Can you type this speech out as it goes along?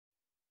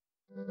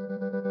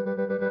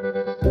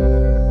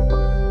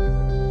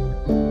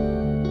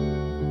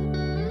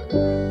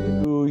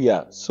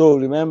Hallelujah. So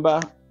remember,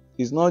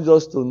 it's not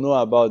just to know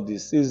about the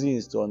season,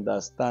 it's to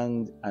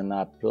understand and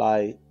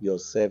apply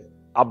yourself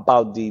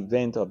about the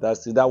event of that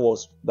season. That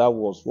was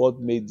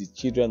what made the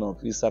children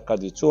of Issachar,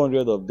 the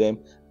 200 of them,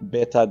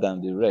 better than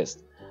the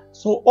rest.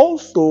 So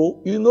also,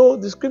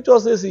 the scripture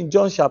says in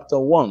John chapter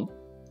 1,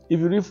 if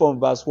you read from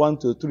verse 1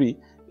 to 3,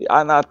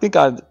 and I think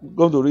I'm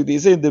going to read it, it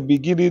says in the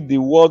beginning, the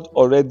word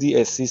already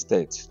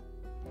existed.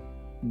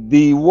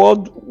 The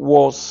word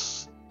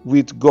was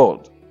with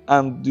God,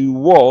 and the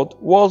word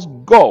was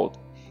God.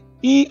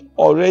 He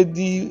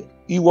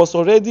was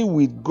already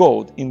with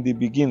God in the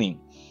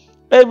beginning.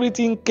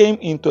 Everything came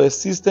into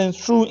existence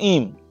through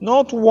him.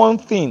 Not one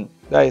thing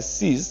that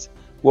exists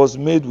was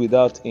made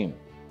without him.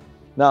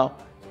 Now,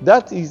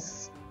 that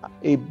is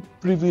a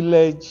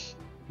privileged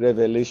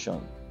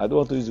revelation. I don't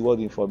want to use the word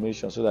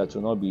information so that it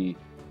will not be,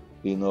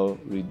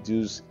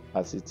 reduced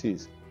as it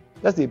is.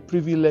 That's a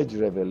privileged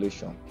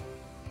revelation.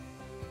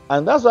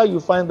 And that's why you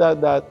find out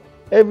that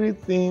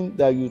everything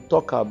that you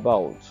talk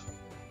about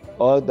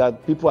or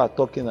that people are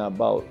talking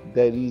about,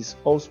 there is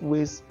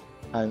always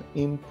an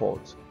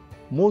import.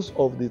 Most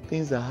of the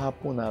things that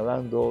happen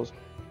around us,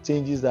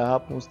 changes that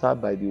happen, start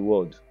by the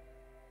word.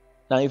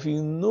 Now, if you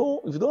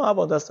don't have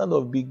understanding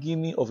of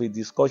beginning of a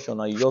discussion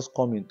and you just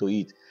come into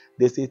it,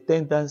 there's a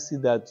tendency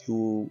that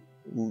you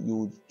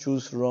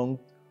choose wrong,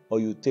 or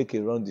you take a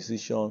wrong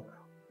decision,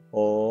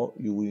 or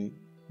you will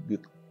be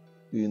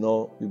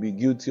you'll be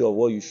guilty of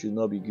what you should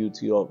not be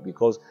guilty of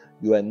because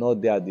you are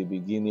not there at the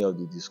beginning of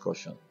the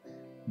discussion.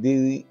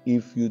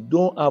 If you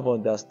don't have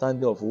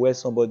understanding of where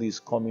somebody is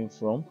coming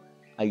from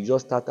and you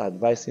just start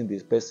advising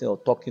this person or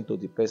talking to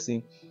the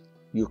person,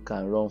 you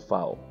can run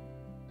foul.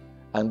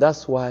 And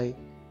that's why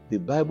the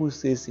Bible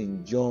says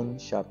in John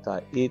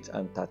chapter 8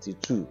 and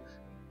 32,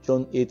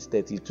 John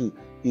 8:32,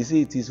 it says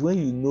it is when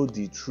you know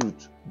the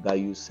truth that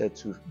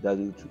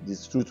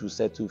the truth will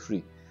set you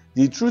free.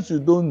 The truth you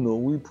don't know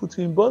will put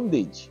you in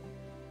bondage.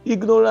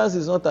 Ignorance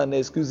is not an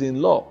excuse in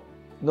law.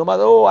 No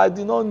matter, I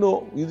did not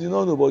know. You did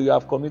not know, but you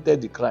have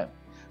committed the crime.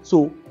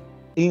 So,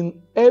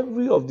 in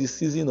every of the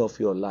season of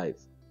your life,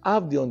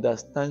 have the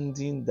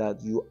understanding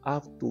that you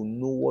have to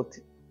know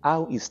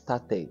how it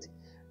started.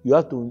 You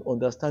have to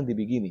understand the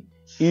beginning.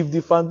 If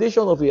the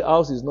foundation of a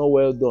house is not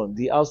well done,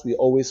 the house will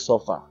always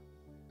suffer.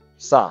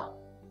 Sir,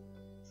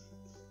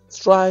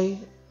 try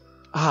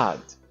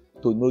hard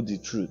to know the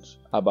truth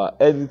about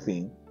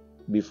everything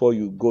before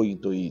you go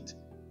into it.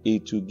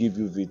 It will give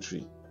you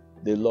victory.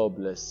 The Lord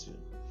bless you.